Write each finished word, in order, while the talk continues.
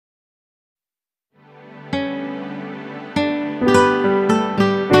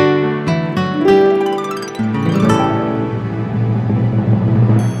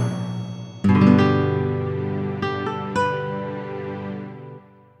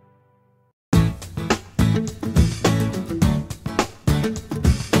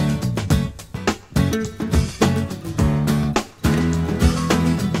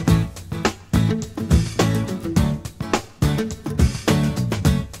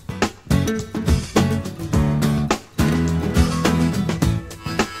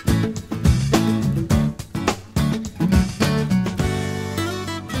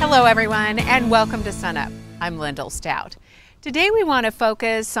Hello everyone and welcome to SUNUP. I'm Lyndall Stout. Today we want to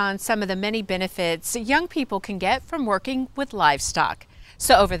focus on some of the many benefits young people can get from working with livestock.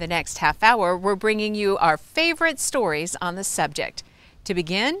 So over the next half hour, we're bringing you our favorite stories on the subject. To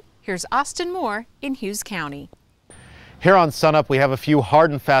begin, here's Austin Moore in Hughes County. Here on SUNUP, we have a few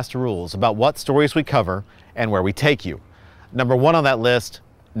hard and fast rules about what stories we cover and where we take you. Number one on that list,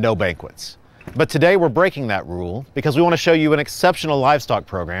 no banquets. But today we're breaking that rule because we want to show you an exceptional livestock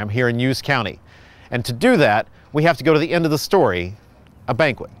program here in Hughes County. And to do that, we have to go to the end of the story, a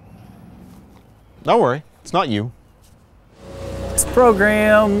banquet. Don't worry, it's not you. This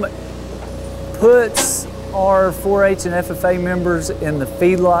program puts our 4-H and FFA members in the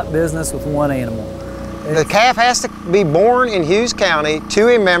feedlot business with one animal. The calf has to be born in Hughes County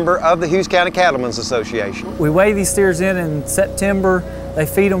to a member of the Hughes County Cattlemen's Association. We weigh these steers in September. They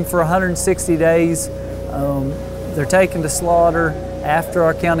feed them for 160 days. They're taken to slaughter after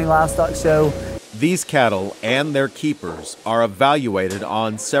our county livestock show. These cattle and their keepers are evaluated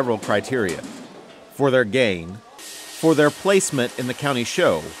on several criteria: for their gain, for their placement in the county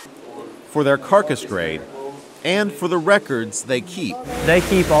show, for their carcass grade, and for the records they keep. They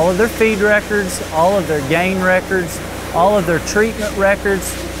keep all of their feed records, all of their gain records, all of their treatment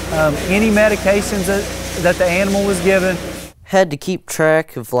records, any medications that the animal was given. Had to keep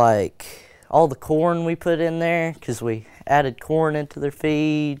track of like all the corn we put in there because we added corn into their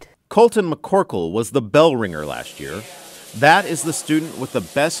feed. Colton McCorkle was the bell ringer last year. That is the student with the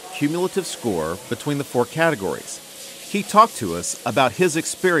best cumulative score between the four categories. He talked to us about his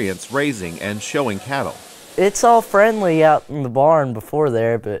experience raising and showing cattle. It's all friendly out in the barn before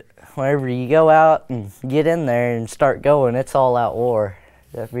there, but whenever you go out and get in there and start going, it's all out war.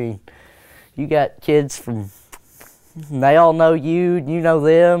 I mean, you got kids from, they all know you, and you know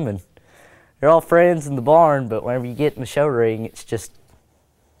them, and they're all friends in the barn, but whenever you get in the show ring, it's just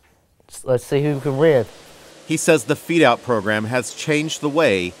let's see who can win. He says the Feed Out program has changed the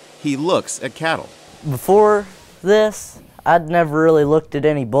way he looks at cattle. Before this, I'd never really looked at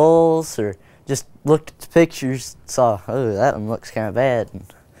any bulls or just looked at the pictures, saw, oh, that one looks kind of bad, and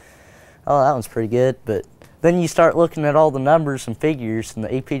oh, that one's pretty good. But then you start looking at all the numbers and figures and the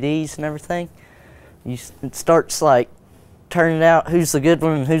EPDs and everything, it starts like turning out who's the good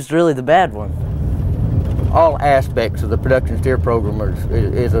one and who's really the bad one. All aspects of the production steer program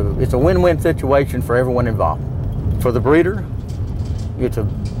it's a win-win situation for everyone involved. For the breeder, it's a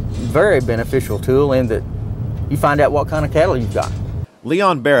very beneficial tool in that you find out what kind of cattle you've got.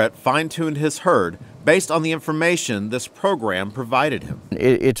 Leon Barrett fine-tuned his herd based on the information this program provided him.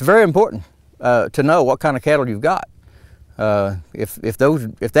 It's very important to know what kind of cattle you've got. If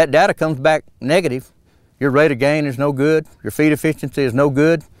that data comes back negative, your rate of gain is no good, your feed efficiency is no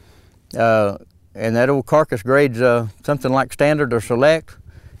good, and that old carcass grade's something like standard or select,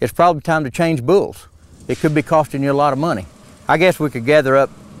 it's probably time to change bulls. It could be costing you a lot of money. I guess we could gather up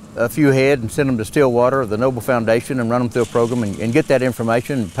a few head and send them to Stillwater or the Noble Foundation and run them through a program and get that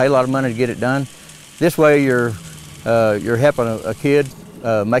information and pay a lot of money to get it done. This way you're helping a kid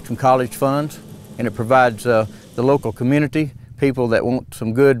make some college funds, and it provides the local community people that want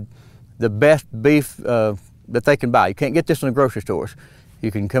some good, the best beef that they can buy. You can't get this in the grocery stores.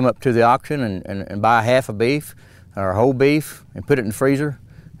 You can come up to the auction and buy half a beef or a whole beef and put it in the freezer.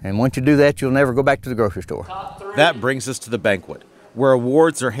 And once you do that, you'll never go back to the grocery store. That brings us to the banquet, where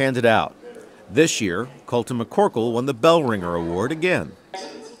awards are handed out. This year, Colton McCorkle won the Bell Ringer Award again.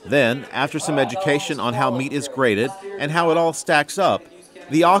 Then, after some education on how meat is graded and how it all stacks up,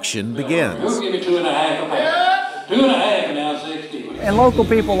 the auction begins. We'll give you 2.5 a pound. 2.5 now, 60. And local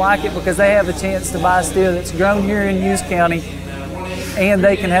people like it because they have a chance to buy a steer that's grown here in Hughes County, and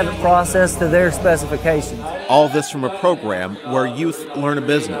they can have it processed to their specifications. All this from a program where youth learn a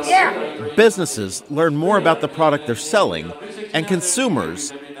business. Businesses learn more about the product they're selling, and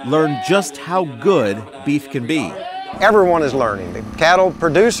consumers learn just how good beef can be. Everyone is learning. The cattle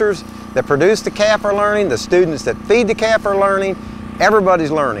producers that produce the calf are learning. The students that feed the calf are learning.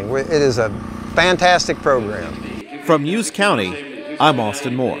 Everybody's learning. It is a fantastic program. From Hughes County, I'm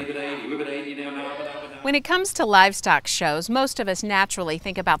Austin Moore. When it comes to livestock shows, most of us naturally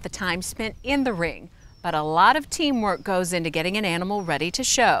think about the time spent in the ring, but a lot of teamwork goes into getting an animal ready to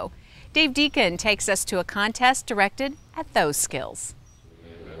show. Dave Deacon takes us to a contest directed at those skills.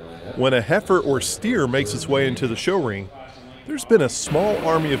 When a heifer or steer makes its way into the show ring, there's been a small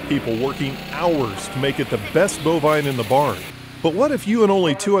army of people working hours to make it the best bovine in the barn. But what if you and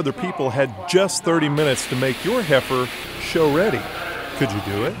only 2 other people had just 30 minutes to make your heifer show ready? Could you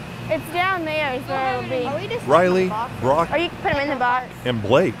do it? It's down there is where it'll be. Riley, Brock, Or you can put them in the box. and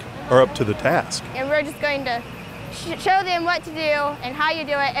Blake are up to the task. And we're just going to show them what to do and how you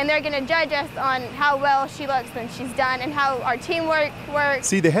do it, and they're going to judge us on how well she looks when she's done and how our teamwork works.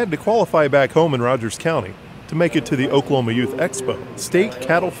 See, they had to qualify back home in Rogers County to make it to the Oklahoma Youth Expo State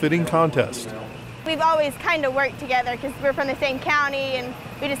Cattle Fitting Contest. We've always kind of worked together because we're from the same county and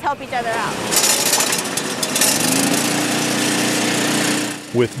we just help each other out.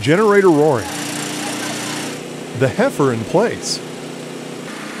 With generator roaring, the heifer in place,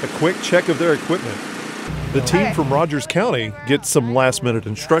 a quick check of their equipment, the team from Rogers County gets some last-minute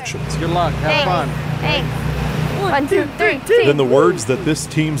instructions. Good luck. Have fun. Thanks. 1, 2, 3. Then the words that this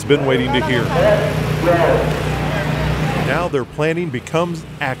team's been waiting to hear. Now their planning becomes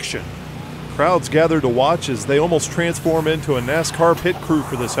action. Crowds gather to watch as they almost transform into a NASCAR pit crew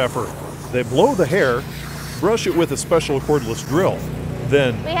for this heifer. They blow the hair, brush it with a special cordless drill.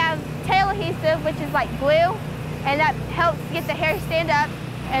 Then we have tail adhesive, which is like glue, and that helps get the hair stand up.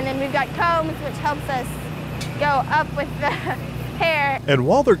 And then we've got combs, which helps us go up with the hair. And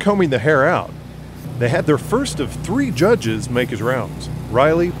while they're combing the hair out, they had their first of 3 judges make his rounds.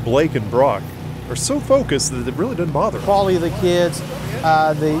 Riley, Blake, and Brock are so focused that it really doesn't bother. The quality of the kids,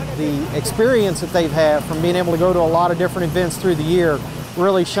 the experience that they've had from being able to go to a lot of different events through the year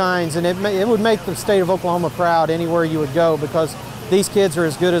really shines, and it would make the state of Oklahoma proud anywhere you would go, because these kids are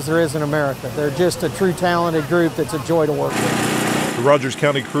as good as there is in America. They're just a true talented group that's a joy to work with. The Rogers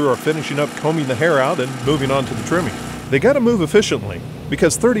County crew are finishing up combing the hair out and moving on to the trimming. They got to move efficiently,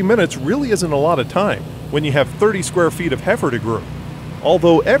 because 30 minutes really isn't a lot of time when you have 30 square feet of heifer to groom.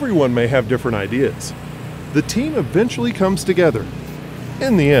 Although everyone may have different ideas, the team eventually comes together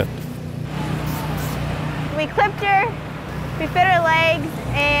in the end. We clipped her, we fit her legs,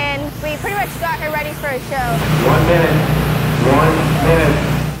 and we pretty much got her ready for a show. 1 minute. 1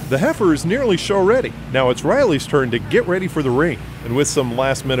 minute. The heifer is nearly show ready. Now it's Riley's turn to get ready for the ring. And with some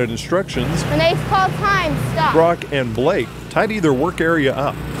last minute instructions, when they call time, stop. Brock and Blake tidy their work area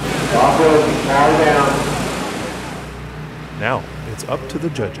up. Now it's up to the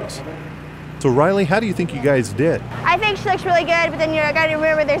judges. So Riley, how do you think you guys did? I think she looks really good, but then you got to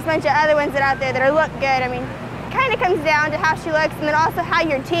remember there's a bunch of other ones out there that look good. I mean, it kind of comes down to how she looks and then also how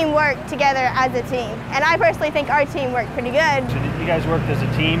your team worked together as a team. And I personally think our team worked pretty good. So you guys worked as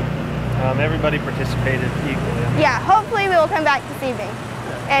a team? Everybody participated equally? Yeah, hopefully we will come back this evening.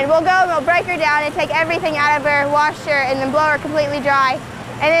 And we'll go and we'll break her down and take everything out of her, wash her, and then blow her completely dry.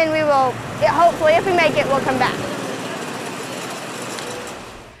 And then we will, hopefully, if we make it, we'll come back.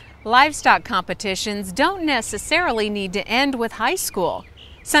 Livestock competitions don't necessarily need to end with high school.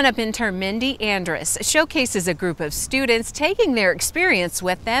 SUNUP intern Mindy Andrus showcases a group of students taking their experience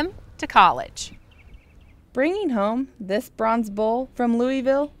with them to college. Bringing home this bronze bull from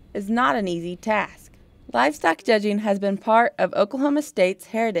Louisville is not an easy task. Livestock judging has been part of Oklahoma State's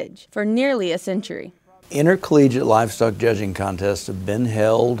heritage for nearly a century. Intercollegiate livestock judging contests have been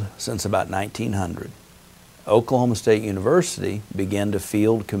held since about 1900. Oklahoma State University began to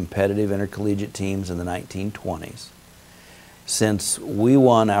field competitive intercollegiate teams in the 1920s. Since we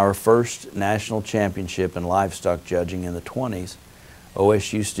won our first national championship in livestock judging in the 20s,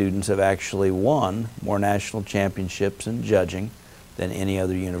 OSU students have actually won more national championships in judging than any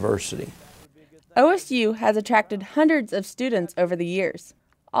other university. OSU has attracted hundreds of students over the years,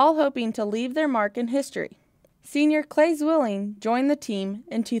 all hoping to leave their mark in history. Senior Clay Zwilling joined the team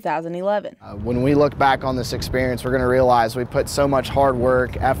in 2011. When we look back on this experience, we're going to realize we put so much hard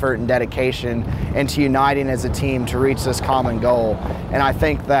work, effort, and dedication into uniting as a team to reach this common goal. And I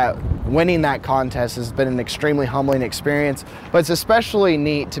think that winning that contest has been an extremely humbling experience, but it's especially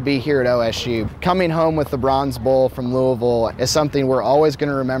neat to be here at OSU. Coming home with the bronze bull from Louisville is something we're always going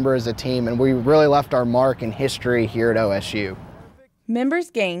to remember as a team, and we really left our mark in history here at OSU. Members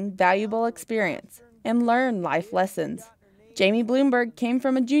gain valuable experience and learn life lessons. Jamie Bloomberg came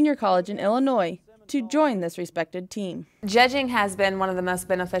from a junior college in Illinois to join this respected team. Judging has been one of the most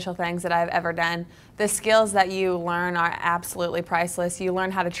beneficial things that I've ever done. The skills that you learn are absolutely priceless. You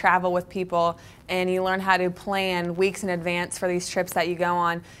learn how to travel with people, and you learn how to plan weeks in advance for these trips that you go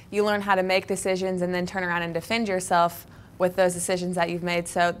on. You learn how to make decisions and then turn around and defend yourself with those decisions that you've made.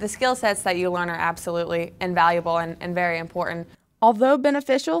 So the skill sets that you learn are absolutely invaluable and very important. Although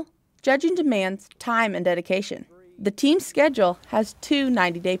beneficial, judging demands time and dedication. The team's schedule has 2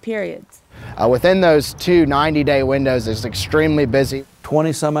 90-day periods. Within those 2 90-day windows, it's extremely busy.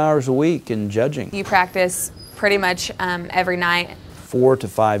 20-some hours a week in judging. You practice pretty much every night. 4 to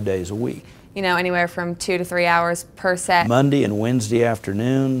 5 days a week. You know, anywhere from 2 to 3 hours per set. Monday and Wednesday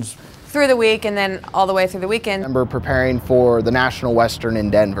afternoons, through the week and then all the way through the weekend. I remember preparing for the National Western in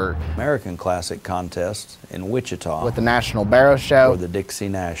Denver. American Classic contest in Wichita. With the National Barrow Show. Or the Dixie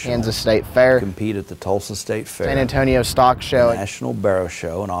National. Kansas State Fair. Compete at the Tulsa State Fair. San Antonio Stock Show. The National Barrow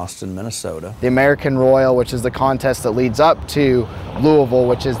Show in Austin, Minnesota. The American Royal, which is the contest that leads up to Louisville,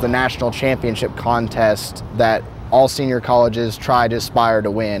 which is the national championship contest that all senior colleges try to aspire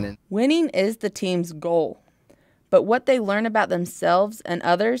to win. Winning is the team's goal, but what they learn about themselves and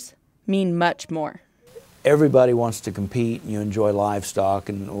others mean much more. Everybody wants to compete, and you enjoy livestock,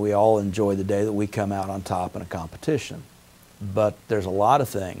 and we all enjoy the day that we come out on top in a competition. But there's a lot of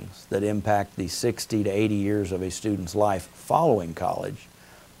things that impact the 60 to 80 years of a student's life following college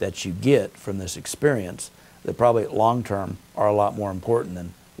that you get from this experience that probably long term are a lot more important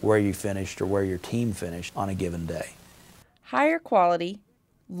than where you finished or where your team finished on a given day. Higher quality,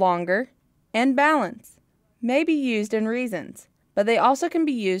 longer, and balance may be used in reasons, but they also can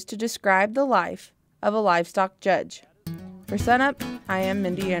be used to describe the life of a livestock judge. For SUNUP, I am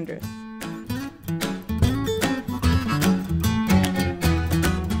Mindy Andrews.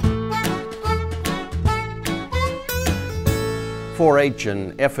 .4-H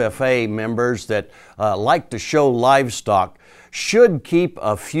and FFA members that like to show livestock should keep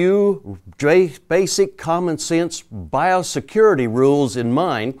a few basic common sense biosecurity rules in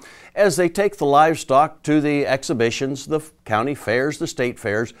mind as they take the livestock to the exhibitions, the county fairs, the state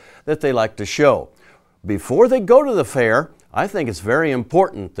fairs that they like to show. Before they go to the fair, I think it's very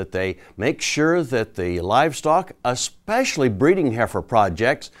important that they make sure that the livestock, especially breeding heifer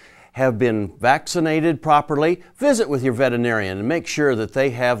projects, have been vaccinated properly. Visit with your veterinarian and make sure that they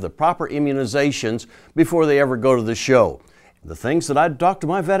have the proper immunizations before they ever go to the show. The things that I'd talk to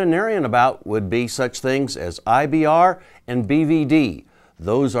my veterinarian about would be such things as IBR and BVD.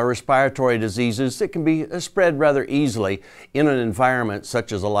 Those are respiratory diseases that can be spread rather easily in an environment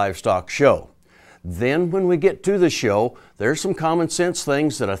such as a livestock show. Then when we get to the show, there's some common sense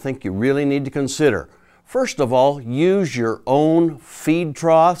things that I think you really need to consider. First of all, use your own feed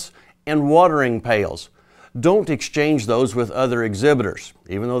troughs and watering pails. Don't exchange those with other exhibitors.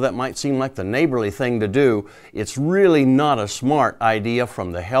 Even though that might seem like the neighborly thing to do, it's really not a smart idea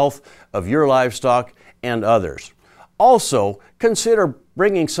from the health of your livestock and others. Also, consider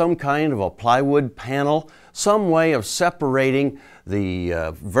bringing some kind of a plywood panel, some way of separating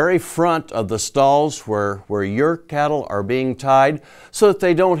the very front of the stalls where your cattle are being tied so that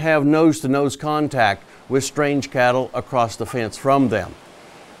they don't have nose-to-nose contact with strange cattle across the fence from them.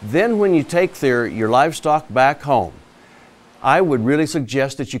 Then when you take your livestock back home, I would really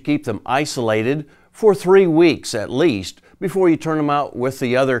suggest that you keep them isolated for 3 weeks at least before you turn them out with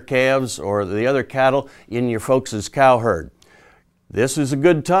the other calves or the other cattle in your folks' cow herd. This is a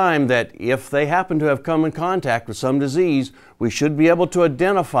good time that if they happen to have come in contact with some disease, we should be able to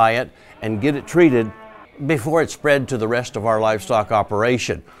identify it and get it treated before it's spread to the rest of our livestock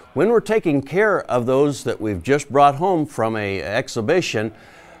operation. When we're taking care of those that we've just brought home from an exhibition,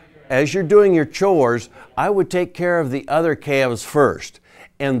 as you're doing your chores, I would take care of the other calves first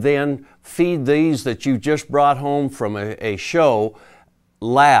and then feed these that you just brought home from a show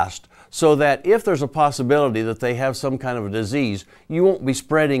last, so that if there's a possibility that they have some kind of a disease, you won't be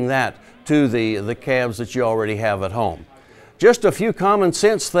spreading that to the calves that you already have at home. Just a few common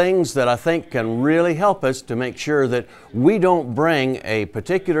sense things that I think can really help us to make sure that we don't bring a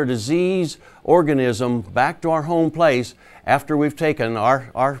particular disease organism back to our home place after we've taken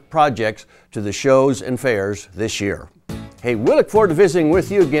our projects to the shows and fairs this year. Hey, we look forward to visiting with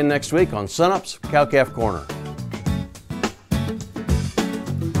you again next week on SUNUP's Cow-Calf Corner.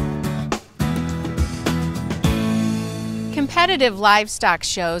 Competitive livestock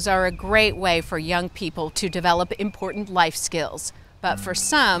shows are a great way for young people to develop important life skills. But for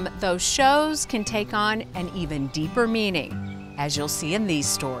some, those shows can take on an even deeper meaning, as you'll see in these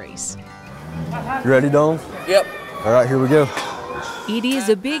stories. You ready, Don? Yep. All right, here we go. It is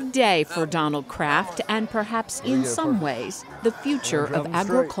a big day for Donald Kraft and perhaps in some ways the future of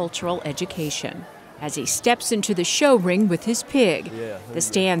agricultural education. As he steps into the show ring with his pig, the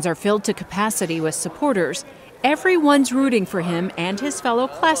stands are filled to capacity with supporters. Everyone's rooting for him and his fellow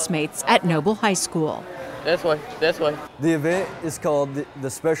classmates at Noble High School. This way, this way. The event is called the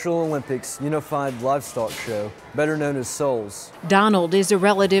Special Olympics Unified Livestock Show, better known as SOLS. Donald is a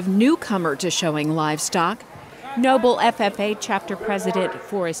relative newcomer to showing livestock. Noble FFA chapter president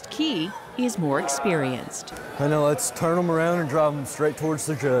Forrest Key is more experienced. I know, let's turn them around and drive them straight towards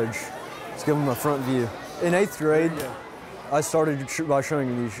the judge. Let's give them a front view. In 8th grade, I started by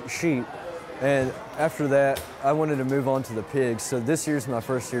showing these sheep. And after that, I wanted to move on to the pigs, so this year's my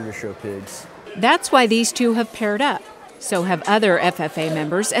first year to show pigs. That's why these two have paired up. So have other FFA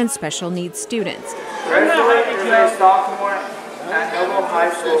members and special needs students. Graduating today, sophomore at Noble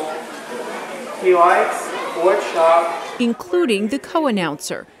High School. He likes wood shop, Including the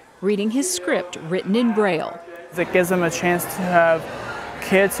co-announcer, reading his script written in Braille. It gives them a chance to have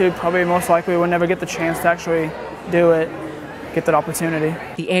kids who probably most likely would never get the chance to actually do it, get that opportunity.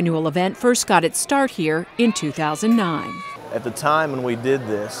 The annual event first got its start here in 2009. At the time when we did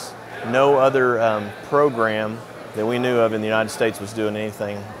this, no other program that we knew of in the United States was doing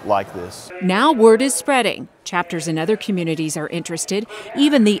anything like this. Now word is spreading. Chapters in other communities are interested.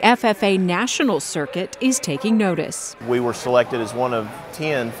 Even the FFA National Circuit is taking notice. We were selected as one of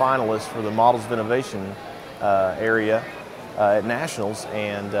 10 finalists for the Models of Innovation area at Nationals,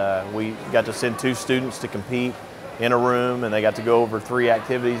 and we got to send 2 students to compete in a room, and they got to go over 3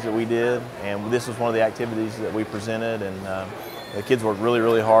 activities that we did, and this was one of the activities that we presented, and the kids worked really,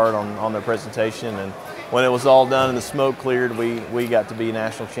 really hard on their presentation, and when it was all done and the smoke cleared, we got to be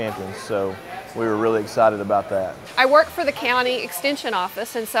national champions, so we were really excited about that. I work for the county extension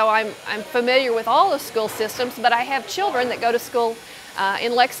office, and so I'm familiar with all the school systems, but I have children that go to school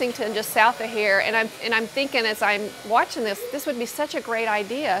in Lexington, just south of here, and I'm thinking as I'm watching this would be such a great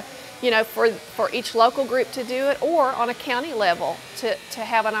idea, you know, for each local group to do it, or on a county level to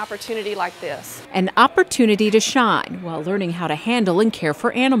have an opportunity like this. An opportunity to shine while learning how to handle and care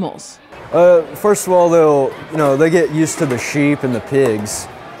for animals. First of all, they get used to the sheep and the pigs,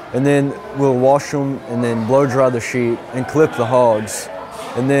 and then we'll wash them and then blow dry the sheep and clip the hogs,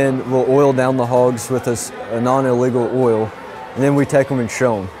 and then we'll oil down the hogs with a non-illegal oil, and then we take them and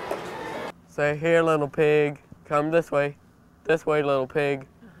show them. Say, here little pig, come this way little pig,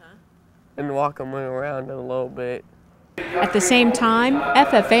 and walk them around a little bit. At the same time,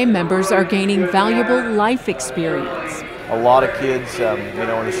 FFA members are gaining valuable life experience. A lot of kids, in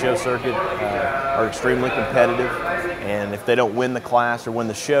the show circuit are extremely competitive, and if they don't win the class or win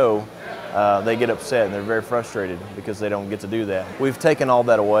the show, they get upset and they're very frustrated because they don't get to do that. We've taken all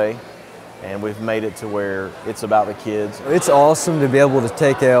that away, and we've made it to where it's about the kids. It's awesome to be able to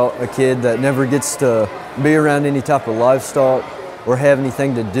take out a kid that never gets to be around any type of livestock or have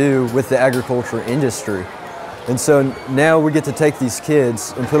anything to do with the agriculture industry. And so now we get to take these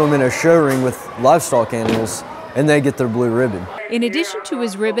kids and put them in a show ring with livestock animals, and they get their blue ribbon. In addition to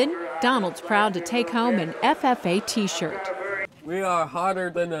his ribbon, Donald's proud to take home an FFA t-shirt. We are hotter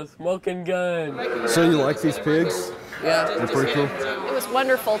than a smoking gun. So you like these pigs? Yeah. They're pretty cool. It was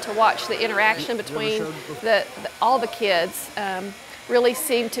wonderful to watch the interaction between all the kids. Really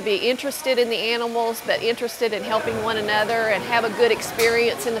seemed to be interested in the animals, but interested in helping one another and have a good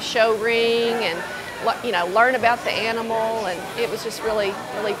experience in the show ring, and learn about the animal, and it was just really,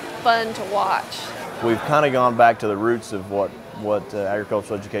 really fun to watch. We've kind of gone back to the roots of what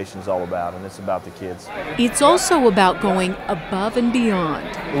agricultural education is all about, and it's about the kids. It's also about going above and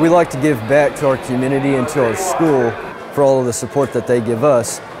beyond. We like to give back to our community and to our school for all of the support that they give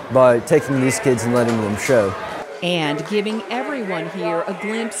us by taking these kids and letting them show. And giving everyone here a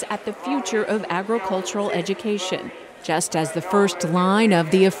glimpse at the future of agricultural education, just as the first line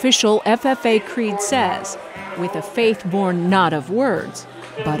of the official FFA creed says, with a faith born not of words,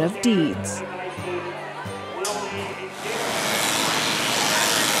 but of deeds.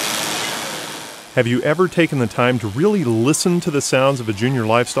 Have you ever taken the time to really listen to the sounds of a junior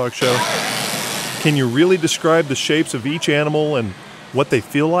livestock show? Can you really describe the shapes of each animal and what they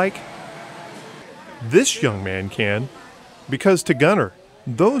feel like? This young man can, because to Gunnar,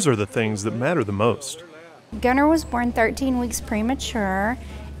 those are the things that matter the most. Gunnar was born 13 weeks premature,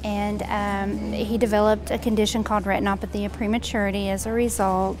 and he developed a condition called retinopathy of prematurity as a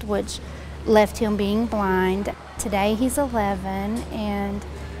result, which left him being blind. Today he's 11, and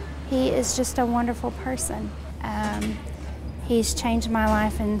he is just a wonderful person. He's changed my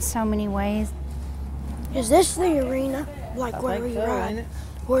life in so many ways. Is this the arena, like where we ride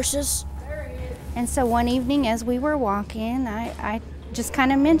horses? And so one evening as we were walking, I just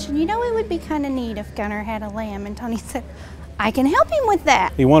kind of mentioned, it would be kind of neat if Gunnar had a lamb. And Tony said, I can help him with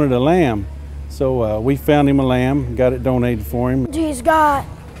that. He wanted a lamb, so we found him a lamb, got it donated for him. He's got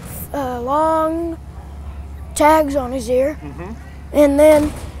long tags on his ear, and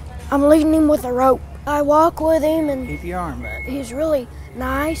then I'm leading him with a rope. I walk with him, and keep your arm back. He's really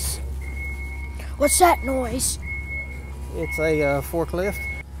nice. What's that noise? It's a forklift.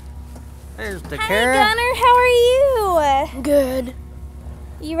 There's the Hey Gunnar, how are you? Good.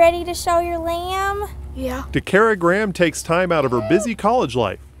 You ready to show your lamb? Yeah. Dakara Graham takes time out of her busy college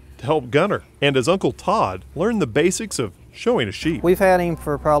life to help Gunnar and his Uncle Todd learn the basics of showing a sheep. We've had him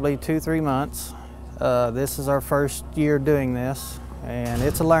for probably 2-3 months. This is our first year doing this, and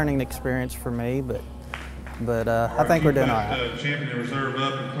it's a learning experience for me, but but I think we're doing all right. Champion reserve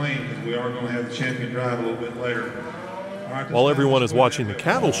up and clean because we are going to have the champion drive a little bit later. While everyone is watching the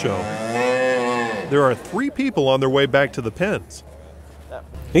cattle show, there are 3 people on their way back to the pens.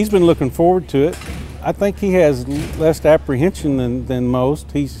 He's been looking forward to it. I think he has less apprehension than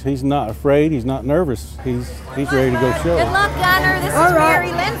most. He's not afraid. He's not nervous. He's ready to go show. Good luck, Gunner. This is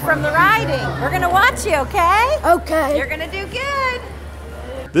Mary Lynn from the riding. We're going to watch you, okay? Okay. You're going to do good.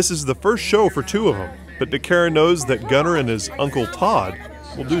 This is the first show for 2 of them, but DeCara knows that Gunner and his Uncle Todd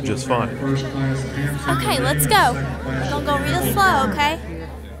will do just fine. Okay, let's go. We're going to go real slow, okay?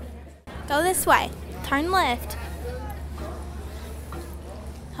 Go this way. Turn left.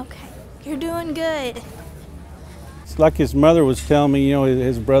 Okay, you're doing good. It's like his mother was telling me, you know,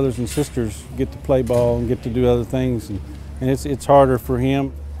 his brothers and sisters get to play ball and get to do other things, and it's harder for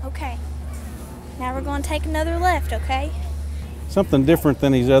him. Okay, now we're going to take another left, okay? Something different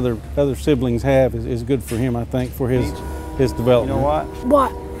than his other siblings have is good for him, I think, for his development. You know what?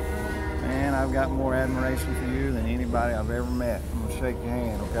 What? Man, I've got more admiration for you than anybody I've ever met. I'm gonna shake your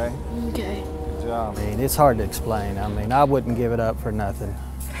hand, okay? Okay. Good job. I mean, it's hard to explain. I mean, I wouldn't give it up for nothing.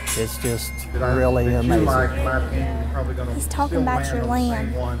 It's just really amazing. He's talking about your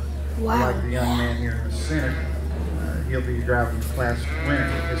lamb. Wow. Like the young man here in the center, he'll be driving the class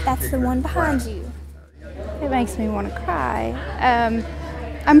winner. That's the one behind you. It makes me want to cry.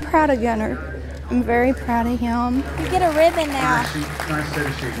 I'm proud of Gunner. I'm very proud of him. You get a ribbon now. Nice set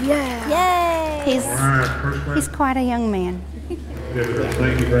of sheep. Yeah. Yay! He's quite a young man.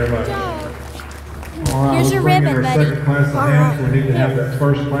 Thank you very much. All right, Here's your we'll bring in ribbon, our buddy. second class of hands. We need to have that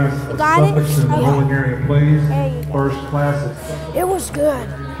first class of got it? suffix in the Okay. rolling area, please. There you go. First class. It was good.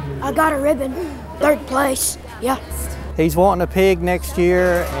 I got a ribbon. 3rd place. Yeah. He's wanting a pig next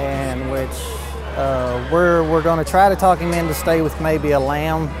year, and which we're going to try to talk him in to stay with maybe a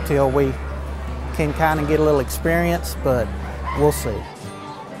lamb till we can kind of get a little experience, but we'll see.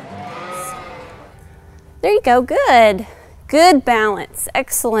 There you go, good. Good balance,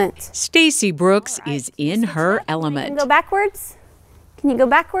 excellent. Stacy Brooks is in her Can you element. go backwards? Can you go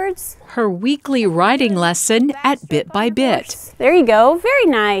backwards? Her weekly riding lesson at Bit by Bit. There you go, very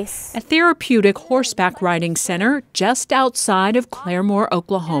nice. A therapeutic horseback riding center just outside of Claremore,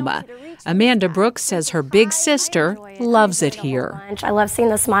 Oklahoma. Amanda Brooks says her big sister loves it here. I love seeing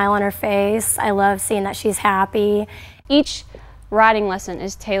the smile on her face. I love seeing that she's happy. Each riding lesson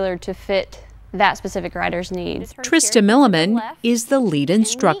is tailored to fit that specific rider's needs. Trista Milliman is the lead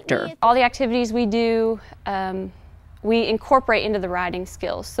instructor. All the activities we do, we incorporate into the riding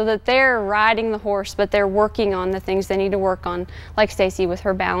skills so that they're riding the horse, but they're working on the things they need to work on, like Stacy with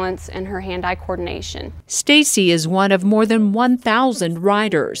her balance and her hand-eye coordination. Stacy is one of more than 1,000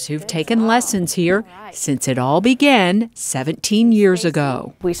 riders who've taken lessons here since it all began 17 years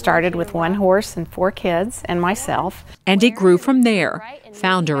ago. We started with 1 horse and 4 kids and myself. And it grew from there.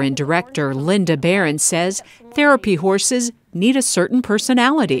 Founder and director Linda Barron says therapy horses need a certain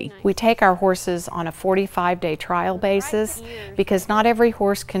personality. We take our horses on a 45-day trial basis because not every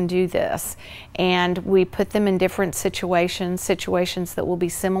horse can do this. And we put them in different situations that will be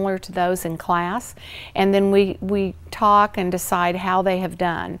similar to those in class. And then we talk and decide how they have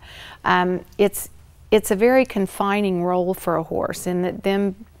done. It's a very confining role for a horse in that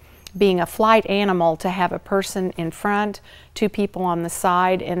them being a flight animal, to have a person in front, 2 people on the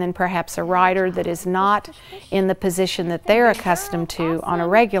side, and then perhaps a rider that is not in the position that they're accustomed to on a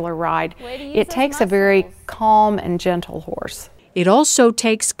regular ride, it takes a very calm and gentle horse. It also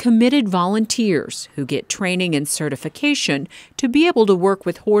takes committed volunteers who get training and certification to be able to work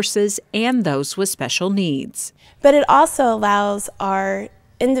with horses and those with special needs. But it also allows our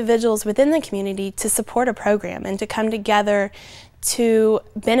individuals within the community to support a program and to come together to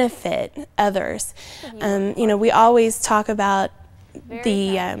benefit others. You know, we always talk about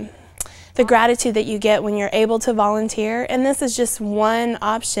the gratitude that you get when you're able to volunteer, and this is just one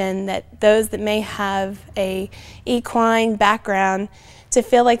option that those that may have a equine background to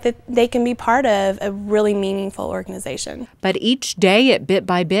feel like that they can be part of a really meaningful organization. But each day at Bit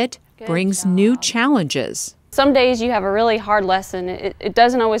by Bit brings new challenges. Some days you have a really hard lesson. It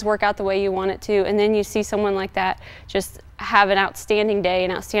doesn't always work out the way you want it to, and then you see someone like that just have an outstanding day, an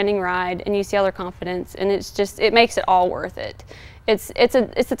outstanding ride, and you see all their confidence, and it makes it all worth it. It's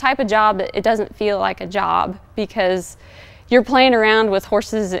the type of job that it doesn't feel like a job because you're playing around with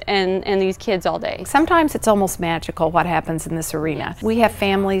horses and these kids all day. Sometimes it's almost magical what happens in this arena. We have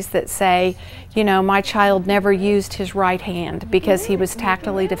families that say, you know, my child never used his right hand because he was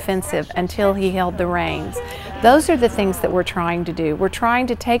tactily defensive until he held the reins. Those are the things that we're trying to do. We're trying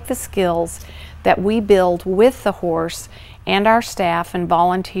to take the skills that we build with the horse and our staff and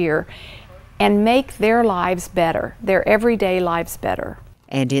volunteer and make their lives better, their everyday lives better.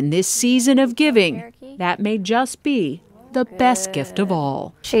 And in this season of giving, that may just be the best gift of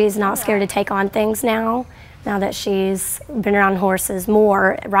all. She's not scared to take on things now that she's been around horses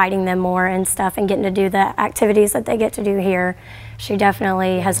more, riding them more and stuff, and getting to do the activities that they get to do here. She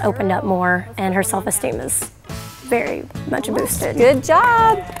definitely has opened up more, and her self-esteem is very much boosted. Good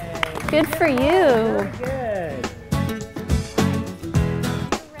job. Good for you.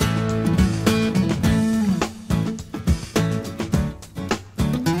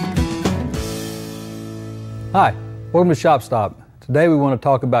 Hi, welcome to Shop Stop. Today we want to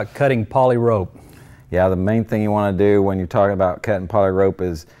talk about cutting poly rope. Yeah, the main thing you want to do when you're talking about cutting poly rope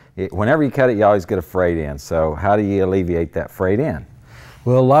is whenever you cut it, you always get a frayed end. So how do you alleviate that frayed end?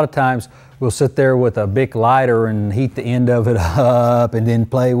 Well, a lot of times we'll sit there with a big lighter and heat the end of it up and then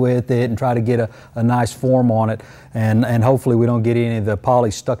play with it and try to get a nice form on it. And hopefully we don't get any of the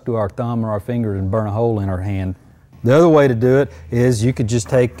poly stuck to our thumb or our fingers and burn a hole in our hand. The other way to do it is you could just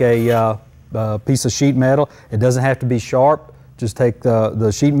take a piece of sheet metal. It doesn't have to be sharp. Just take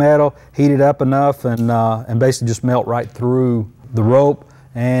the sheet metal, heat it up enough, and basically just melt right through the rope,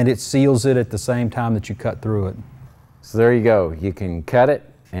 and it seals it at the same time that you cut through it. So there you go. You can cut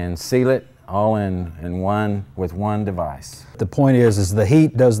it and seal it all with one device. The point is the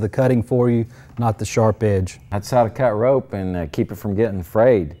heat does the cutting for you, not the sharp edge. That's how to cut rope and keep it from getting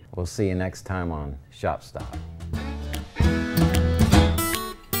frayed. We'll see you next time on Shop Stop.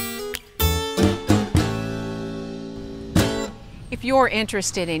 If you're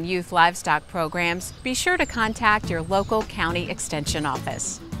interested in youth livestock programs, be sure to contact your local county extension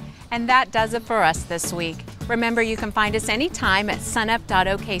office. And that does it for us this week. Remember, you can find us anytime at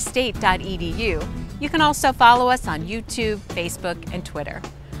sunup.okstate.edu. You can also follow us on YouTube, Facebook, and Twitter.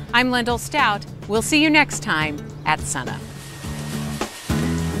 I'm Lyndall Stout. We'll see you next time at SUNUP.